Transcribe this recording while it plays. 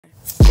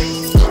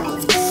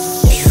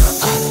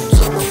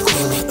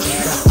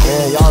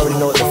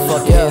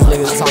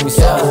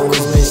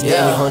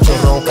Huncho,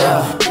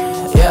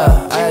 ronka.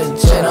 Yeah, I got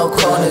J no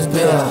cold in this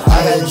bitch.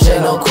 I got J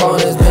no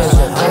cold in this bitch.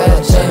 I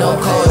got J no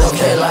cold in this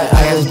bitch. Like I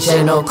got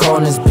J no cold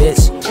in this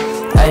bitch.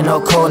 Ain't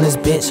no cold in this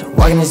bitch.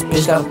 Walking this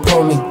bitch, gotta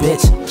pull me,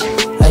 bitch.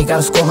 Ain't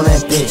gotta score on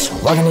that bitch.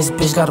 Walking this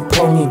bitch, gotta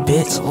pull me,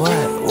 bitch.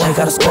 Ain't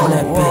gotta score on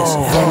that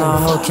bitch. Hell no,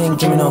 hoe can't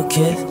give me no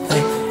kiss.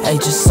 Hey,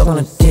 just suck on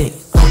the dick.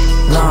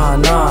 Nah,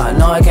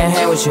 no, I can't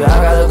hang with you. I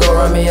gotta go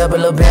run me up a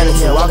little bandit.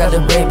 Walk out the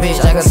big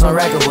bitch, I got some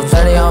rackables.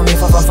 Dirty on me,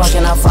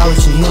 fucking I fight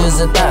with you. You is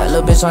a thot,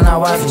 little bitch on our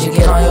wife. You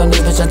get on your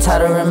knees, bitch, I'm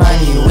tired of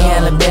reminding you. We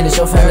ain't the business,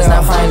 your family's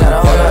not fine. Got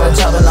a whole lot of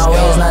chopping, no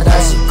way, it's not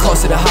dicey.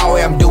 Close to the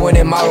highway, I'm doing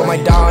it my way. My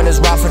down is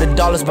raw for the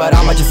dollars, but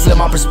I might just flip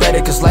my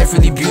perspective, cause life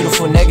really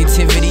beautiful.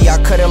 Negativity,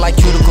 I cut it like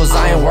cuticles.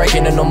 I ain't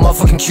working in no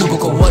motherfucking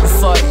cubicle. What the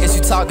fuck is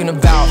you talking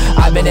about?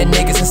 I've been that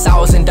nigga since I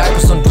was in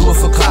diapers. Don't do it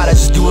for clout, I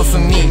just do it for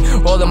me.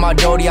 Rolling my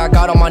doty, I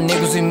got all my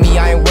niggas with me.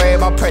 I ain't worried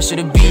about pressure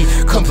to be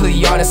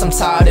completely honest. I'm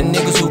tired of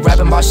niggas who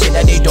rapping about shit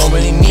that they don't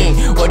really mean.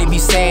 What they be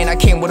saying, I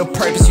came with a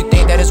purpose. You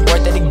think that it's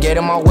worth it to get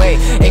in my way?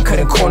 Ain't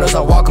cutting corners, I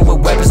walk with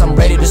weapons. I'm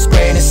ready to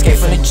spray and escape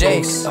from the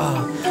jakes.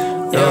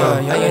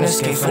 I ain't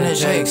escape from the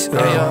jakes.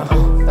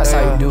 That's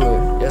how you do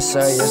it. Yes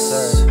sir,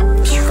 yes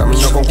sir.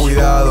 Camino con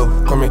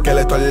cuidado, con mi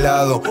esqueleto al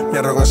lado. Mi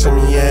arrogancia y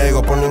mi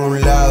ego por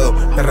ningún lado.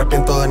 Me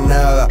arrepiento de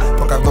nada,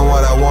 porque I don't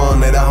what I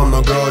want. Era on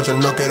the grudge, yo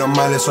no quiero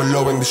mal,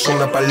 solo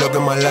bendiciones para lo que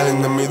mal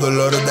hablen de mis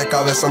dolores de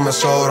cabeza me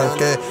sobran.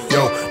 Que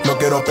yo no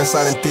quiero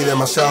pensar en ti,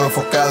 demasiado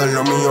enfocado en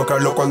lo mío. Que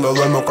hablo cuando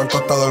duermo, cuánto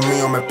está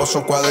dormido. Me puso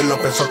un cuaderno,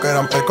 pensó que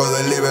eran pecos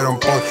de liber on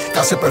point.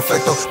 Casi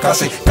perfecto,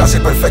 casi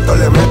perfecto.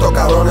 Le meto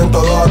cabrón en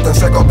todo, hasta en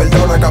seco,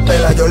 perdona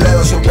capela. Yo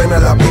leo sin pena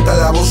la pista,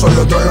 el abuso, los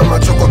otros los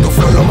machuco. Tu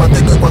flow lo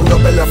matico y cuando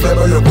pelea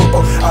flebo lo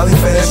ocupo. A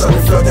diferencia mi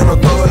flow lleno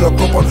todos los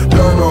cupos.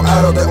 No,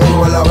 aros de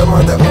uno, a la vez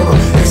más de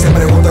uno. Y se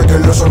preguntan que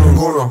no son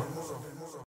ninguno.